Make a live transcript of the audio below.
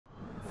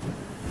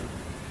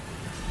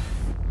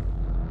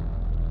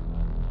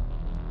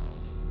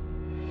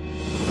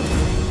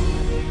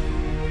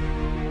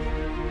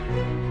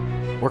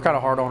We're kind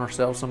of hard on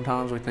ourselves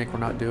sometimes. We think we're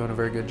not doing a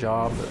very good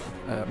job,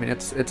 but I mean,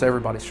 it's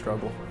everybody's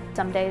struggle.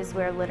 Some days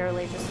we're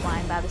literally just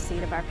flying by the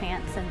seat of our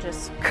pants and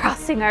just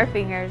crossing our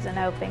fingers and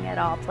hoping it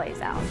all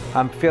plays out.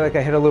 I feel like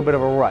I hit a little bit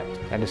of a rut.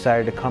 I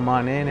decided to come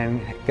on in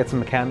and get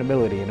some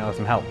accountability and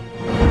some help.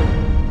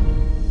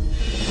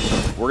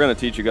 We're going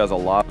to teach you guys a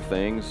lot of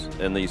things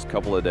in these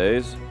couple of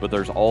days, but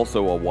there's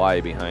also a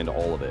why behind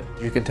all of it.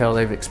 You can tell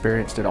they've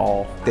experienced it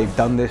all. They've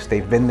done this,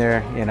 they've been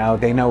there,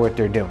 they know what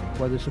they're doing.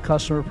 Whether it's a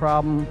customer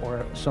problem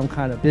or some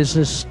kind of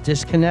business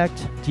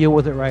disconnect, deal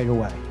with it right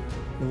away.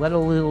 You let a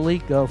little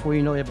leak go before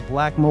you know you have a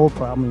black mold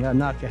problem, you gotta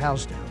knock your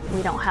house down.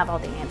 We don't have all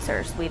the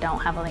answers. We don't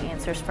have all the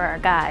answers for our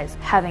guys.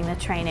 Having the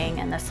training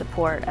and the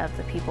support of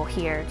the people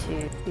here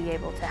to be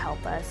able to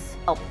help us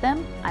help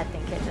them, I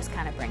think it just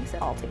kind of brings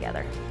it all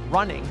together.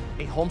 Running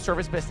a home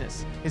service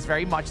business is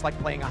very much like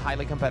playing a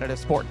highly competitive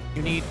sport.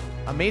 You need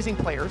amazing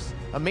players,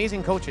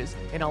 amazing coaches,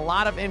 and a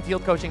lot of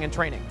infield coaching and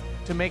training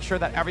to make sure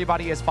that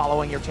everybody is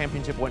following your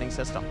championship winning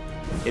system.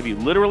 If you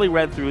literally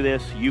read through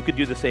this, you could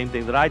do the same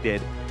thing that I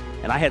did,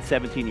 and I had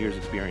 17 years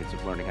experience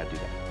of learning how to do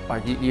that.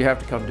 Like you have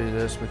to come do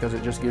this because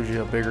it just gives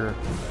you a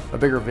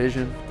bigger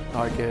vision.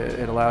 Like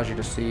it allows you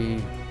to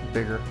see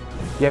bigger.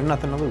 You have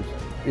nothing to lose.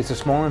 It's a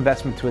small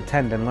investment to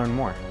attend and learn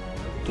more.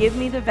 Give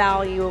me the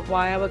value of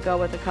why I would go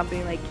with a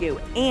company like you,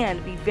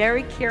 and be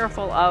very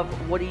careful of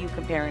what are you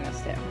comparing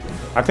us to.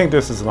 I think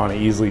this is going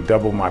to easily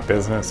double my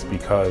business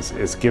because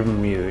it's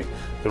giving me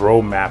the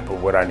roadmap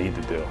of what I need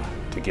to do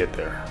to get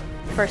there.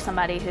 For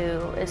somebody who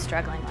is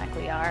struggling like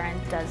we are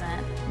and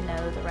doesn't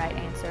know the right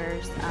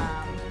answers,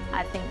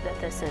 I think that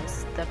this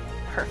is the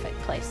perfect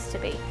place to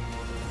be,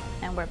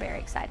 and we're very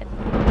excited.